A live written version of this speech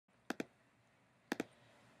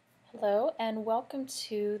Hello and welcome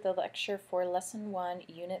to the lecture for Lesson 1,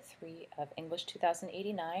 Unit 3 of English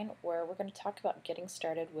 2089, where we're going to talk about getting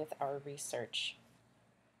started with our research.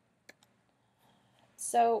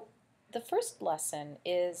 So the first lesson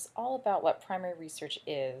is all about what primary research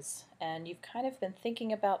is, and you've kind of been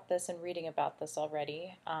thinking about this and reading about this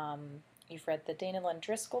already. You've read the Dana Lynn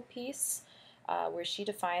Driscoll piece, where she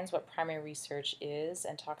defines what primary research is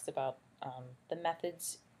and talks about the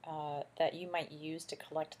methods that you might use to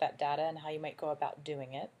collect that data and how you might go about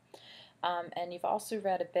doing it. And you've also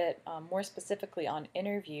read a bit more specifically on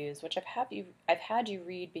interviews, which I've had you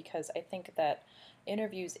read because I think that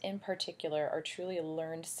interviews in particular are truly a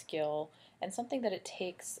learned skill and something that it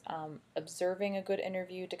takes observing a good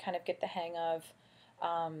interview to kind of get the hang of.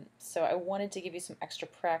 So I wanted to give you some extra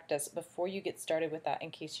practice before you get started with that in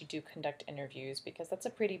case you do conduct interviews, because that's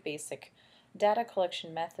a pretty basic data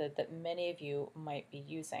collection method that many of you might be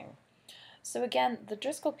using. So again, the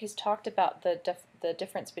Driscoll piece talked about the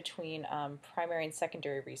difference between primary and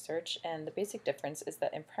secondary research, and the basic difference is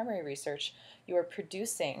that in primary research you are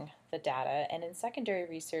producing the data, and in secondary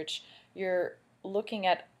research you're looking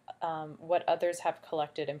at what others have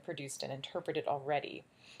collected and produced and interpreted already.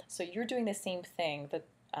 So you're doing the same thing that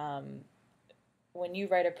when you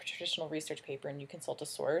write a traditional research paper and you consult a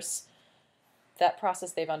source, that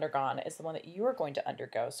process they've undergone is the one that you're going to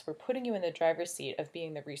undergo. So we're putting you in the driver's seat of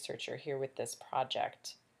being the researcher here with this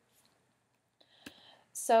project.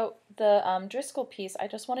 So the Driscoll piece, I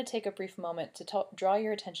just want to take a brief moment to draw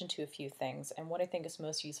your attention to a few things and what I think is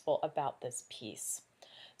most useful about this piece.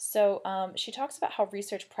 So she talks about how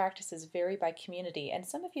research practices vary by community, and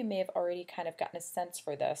some of you may have already kind of gotten a sense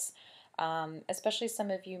for this, especially some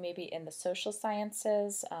of you maybe in the social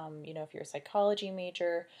sciences, if you're a psychology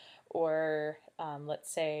major, or let's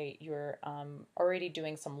say you're already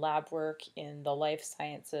doing some lab work in the life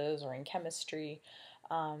sciences or in chemistry.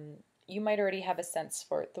 You might already have a sense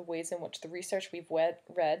for the ways in which the research we've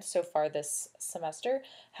read so far this semester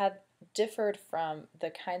have differed from the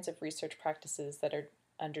kinds of research practices that are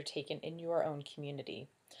undertaken in your own community.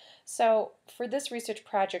 So for this research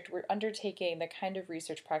project, we're undertaking the kind of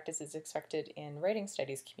research practices expected in writing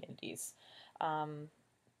studies communities.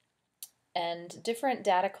 And different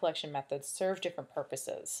data collection methods serve different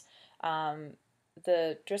purposes.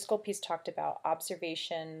 The Driscoll piece talked about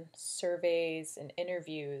observation, surveys, and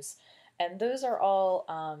interviews, and those are all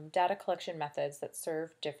data collection methods that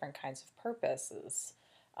serve different kinds of purposes.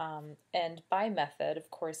 And by method, of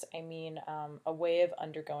course, I mean a way of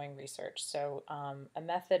undergoing research. So a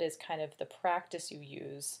method is kind of the practice you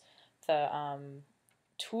use, the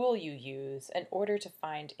tool you use in order to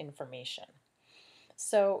find information.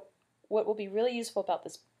 So what will be really useful about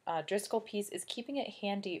this Driscoll piece is keeping it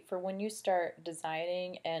handy for when you start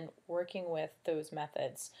designing and working with those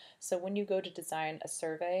methods. So when you go to design a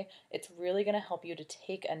survey, it's really going to help you to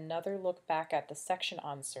take another look back at the section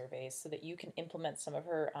on surveys so that you can implement some of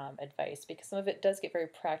her advice, because some of it does get very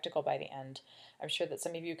practical by the end. I'm sure that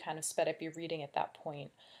some of you kind of sped up your reading at that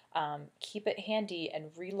point. Keep it handy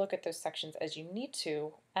and relook at those sections as you need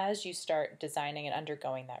to as you start designing and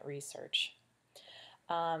undergoing that research.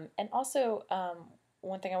 And also,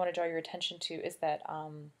 one thing I want to draw your attention to is that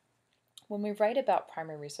when we write about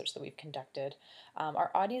primary research that we've conducted,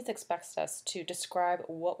 our audience expects us to describe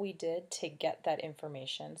what we did to get that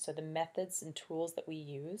information, so the methods and tools that we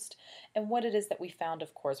used, and what it is that we found,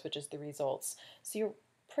 of course, which is the results. So you're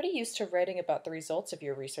pretty used to writing about the results of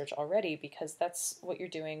your research already, because that's what you're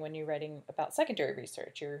doing when you're writing about secondary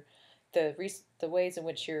research. The ways in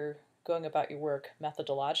which you're going about your work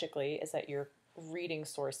methodologically is that you're reading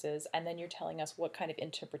sources, and then you're telling us what kind of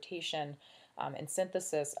interpretation and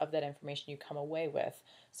synthesis of that information you come away with.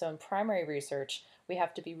 So in primary research, we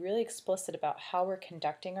have to be really explicit about how we're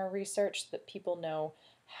conducting our research so that people know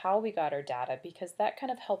how we got our data, because that kind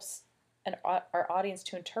of helps our audience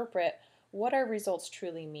to interpret what our results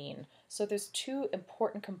truly mean. So there's two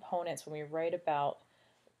important components when we write about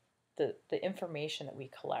the information that we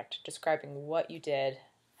collect, describing what you did,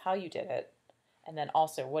 how you did it, and then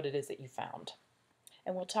also what it is that you found.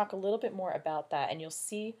 And we'll talk a little bit more about that, and you'll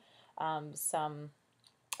see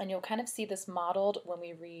and you'll kind of see this modeled when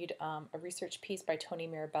we read a research piece by Tony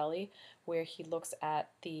Mirabelli, where he looks at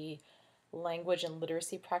the language and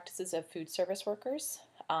literacy practices of food service workers.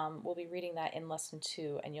 We'll be reading that in lesson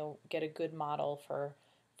 2, and you'll get a good model for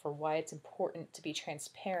why it's important to be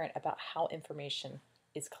transparent about how information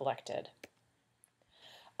is collected.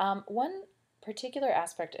 One particular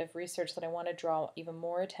aspect of research that I want to draw even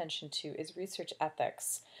more attention to is research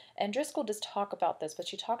ethics. And Driscoll does talk about this, but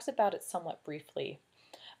she talks about it somewhat briefly.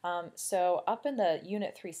 So up in the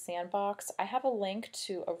Unit 3 sandbox, I have a link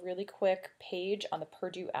to a really quick page on the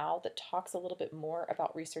Purdue OWL that talks a little bit more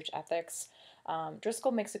about research ethics.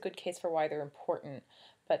 Driscoll makes a good case for why they're important,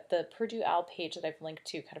 but the Purdue OWL page that I've linked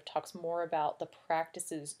to kind of talks more about the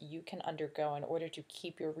practices you can undergo in order to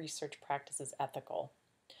keep your research practices ethical.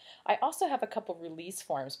 I also have a couple release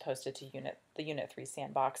forms posted to the Unit 3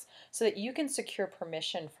 sandbox so that you can secure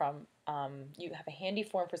permission from, you have a handy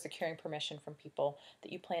form for securing permission from people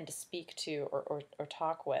that you plan to speak to or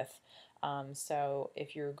talk with. So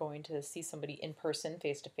if you're going to see somebody in person,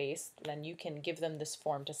 face to face, then you can give them this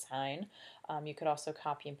form to sign. You could also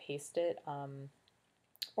copy and paste it.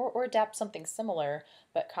 Or adapt something similar,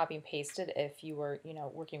 but copy and paste it if you were,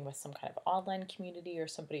 working with some kind of online community or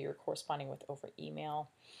somebody you're corresponding with over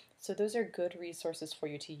email. So those are good resources for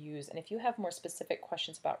you to use. And if you have more specific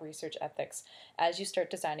questions about research ethics as you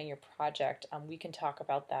start designing your project, we can talk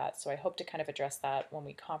about that. So I hope to kind of address that when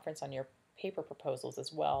we conference on your paper proposals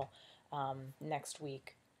as well next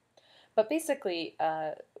week. But basically,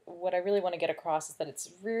 what I really want to get across is that it's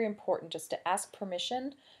very important just to ask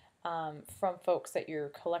permission from folks that you're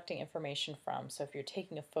collecting information from. So if you're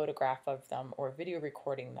taking a photograph of them or video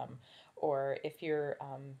recording them, or if you're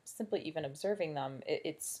simply even observing them,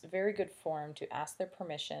 it's a very good form to ask their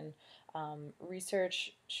permission.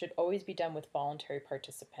 Research should always be done with voluntary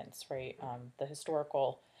participants, right? The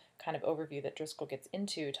historical kind of overview that Driscoll gets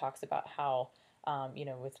into talks about how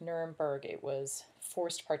with Nuremberg, it was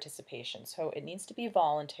forced participation. So it needs to be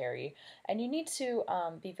voluntary, and you need to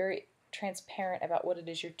be very transparent about what it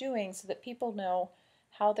is you're doing so that people know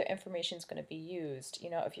how their information is going to be used.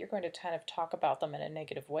 If you're going to kind of talk about them in a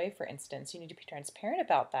negative way, for instance, you need to be transparent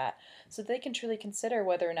about that so they can truly consider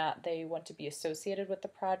whether or not they want to be associated with the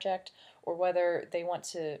project or whether they want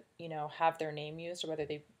to, have their name used or whether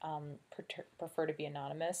they prefer to be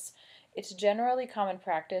anonymous. It's generally common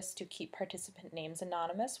practice to keep participant names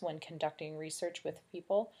anonymous when conducting research with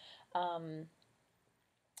people. And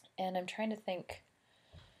I'm trying to think.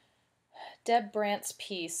 Deb Brandt's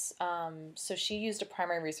piece, so she used a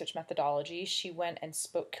primary research methodology. She went and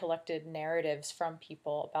collected narratives from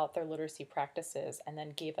people about their literacy practices and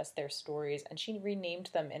then gave us their stories. And she renamed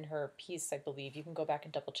them in her piece, I believe. You can go back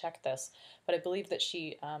and double check this. But I believe that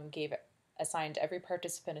she assigned every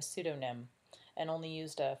participant a pseudonym and only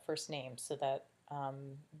used a first name so that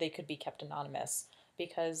they could be kept anonymous.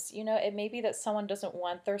 Because, it may be that someone doesn't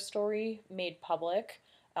want their story made public,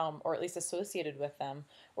 or at least associated with them,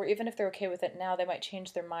 or even if they're okay with it now, they might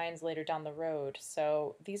change their minds later down the road.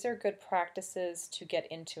 So these are good practices to get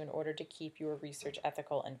into in order to keep your research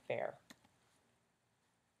ethical and fair.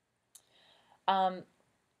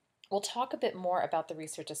 We'll talk a bit more about the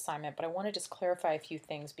research assignment, but I want to just clarify a few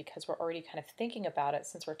things because we're already kind of thinking about it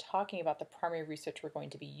since we're talking about the primary research we're going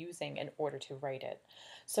to be using in order to write it.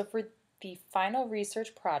 So for the final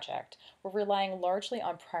research project, we're relying largely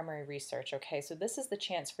on primary research, okay? So this is the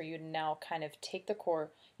chance for you to now kind of take the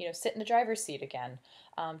core, sit in the driver's seat again,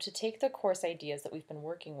 to take the course ideas that we've been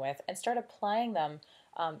working with and start applying them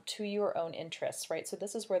to your own interests, right? So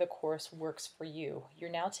this is where the course works for you.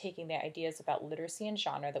 You're now taking the ideas about literacy and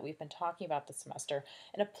genre that we've been talking about this semester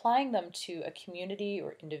and applying them to a community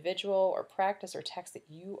or individual or practice or text that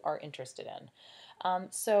you are interested in.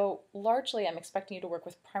 So largely I'm expecting you to work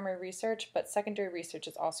with primary research, but secondary research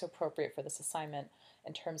is also appropriate for this assignment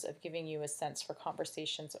in terms of giving you a sense for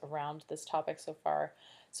conversations around this topic so far.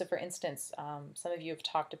 So for instance, some of you have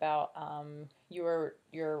talked about your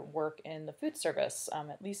work in the food service.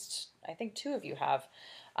 At least I think two of you have.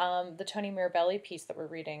 The Tony Mirabelli piece that we're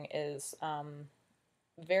reading is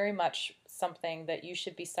very much something that you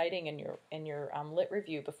should be citing in your lit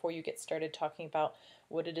review before you get started talking about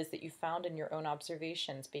what it is that you found in your own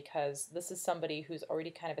observations, because this is somebody who's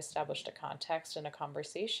already kind of established a context and a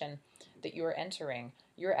conversation that you are entering.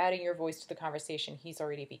 You're adding your voice to the conversation he's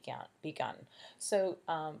already begun. So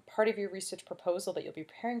part of your research proposal that you'll be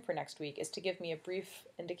preparing for next week is to give me a brief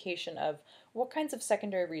indication of what kinds of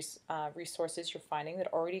secondary resources you're finding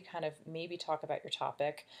that already kind of maybe talk about your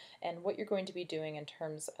topic and what you're going to be doing in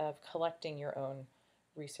terms of collecting your own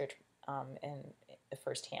research in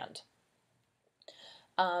firsthand.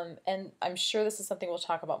 And I'm sure this is something we'll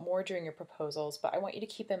talk about more during your proposals, but I want you to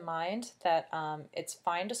keep in mind that it's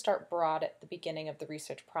fine to start broad at the beginning of the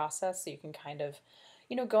research process so you can kind of,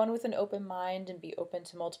 go in with an open mind and be open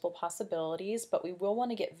to multiple possibilities, but we will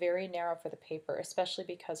want to get very narrow for the paper, especially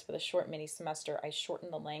because for the short mini semester, I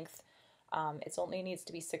shorten the length. It only needs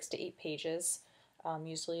to be 6 to 8 pages.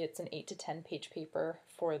 Usually it's an 8 to 10 page paper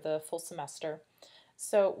for the full semester.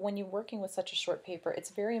 So when you're working with such a short paper, it's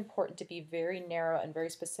very important to be very narrow and very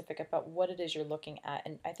specific about what it is you're looking at.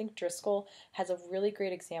 And I think Driscoll has a really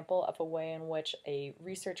great example of a way in which a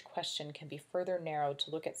research question can be further narrowed to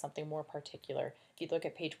look at something more particular. If you look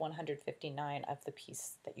at page 159 of the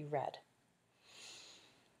piece that you read.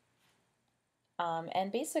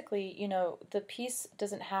 And basically, the piece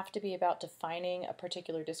doesn't have to be about defining a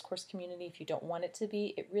particular discourse community if you don't want it to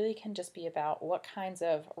be. It really can just be about what kinds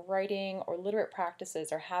of writing or literate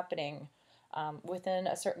practices are happening within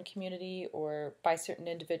a certain community or by certain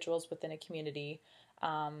individuals within a community.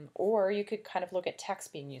 Or you could kind of look at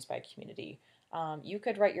text being used by a community. You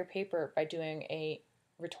could write your paper by doing a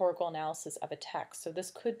rhetorical analysis of a text. So this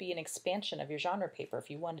could be an expansion of your genre paper if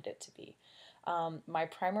you wanted it to be. My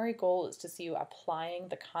primary goal is to see you applying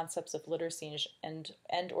the concepts of literacy and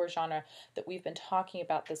or genre that we've been talking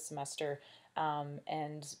about this semester,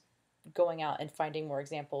 and going out and finding more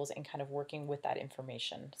examples and kind of working with that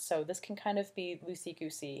information. So this can kind of be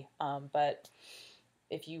loosey-goosey, but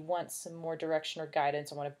if you want some more direction or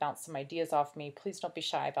guidance or want to bounce some ideas off me, please don't be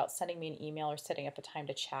shy about sending me an email or setting up a time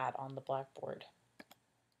to chat on the Blackboard.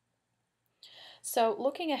 So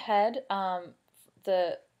looking ahead,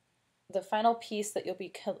 the final piece that you'll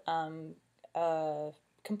be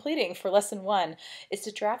completing for lesson 1 is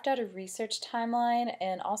to draft out a research timeline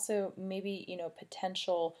and also maybe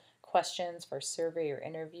potential questions for survey or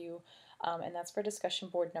interview, and that's for discussion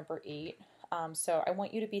board number 8. So I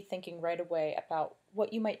want you to be thinking right away about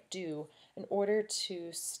what you might do in order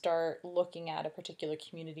to start looking at a particular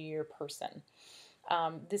community or person.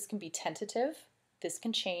 This can be tentative, this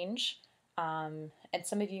can change, and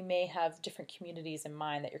some of you may have different communities in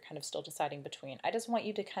mind that you're kind of still deciding between. I just want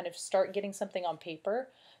you to kind of start getting something on paper.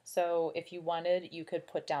 So if you wanted, you could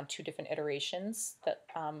put down 2 different iterations that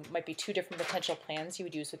might be 2 different potential plans you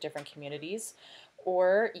would use with different communities.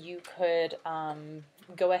 Or you could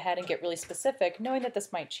go ahead and get really specific, knowing that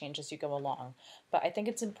this might change as you go along. But I think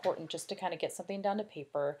it's important just to kind of get something down to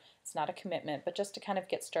paper. It's not a commitment, but just to kind of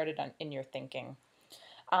get started in your thinking.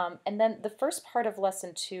 And then the first part of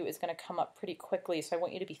lesson 2 is going to come up pretty quickly, so I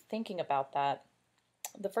want you to be thinking about that.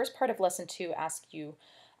 The first part of lesson 2 asks you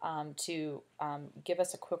to give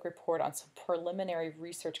us a quick report on some preliminary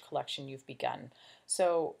research collection you've begun.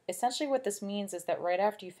 So essentially what this means is that right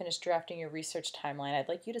after you finish drafting your research timeline, I'd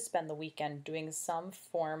like you to spend the weekend doing some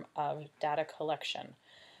form of data collection.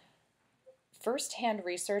 First-hand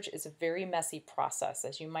research is a very messy process,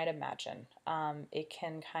 as you might imagine. It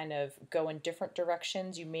can kind of go in different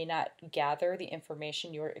directions. You may not gather the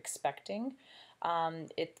information you're expecting.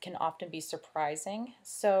 It can often be surprising.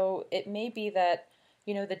 So it may be that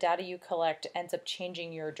the data you collect ends up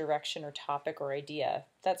changing your direction or topic or idea.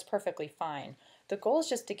 That's perfectly fine. The goal is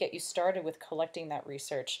just to get you started with collecting that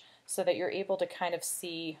research so that you're able to kind of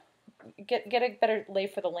get a better lay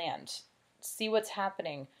for the land, see what's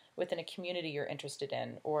happening within a community you're interested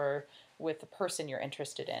in or with a person you're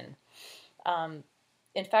interested in.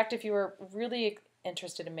 In fact, if you were really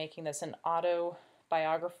interested in making this an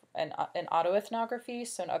autoethnography,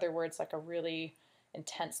 so in other words, like a really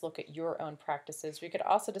intense look at your own practices, we could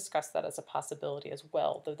also discuss that as a possibility as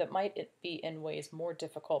well, though that might be in ways more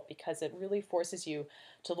difficult because it really forces you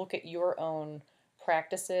to look at your own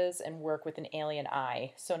practices and work with an alien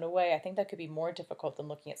eye. So in a way, I think that could be more difficult than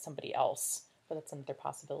looking at somebody else, but that's another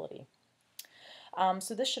possibility.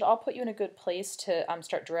 So this should all put you in a good place to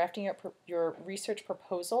start drafting your research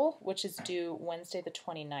proposal, which is due Wednesday the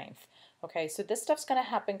 29th. Okay, so this stuff's going to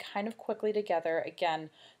happen kind of quickly together.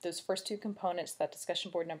 Again, those first 2 components, that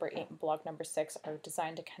discussion board number 8 and blog number 6, are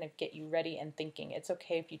designed to kind of get you ready and thinking. It's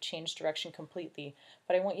okay if you change direction completely,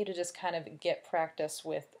 but I want you to just kind of get practice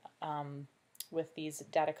with these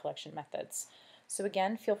data collection methods. So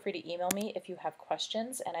again, feel free to email me if you have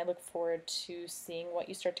questions, and I look forward to seeing what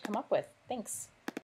you start to come up with. Thanks.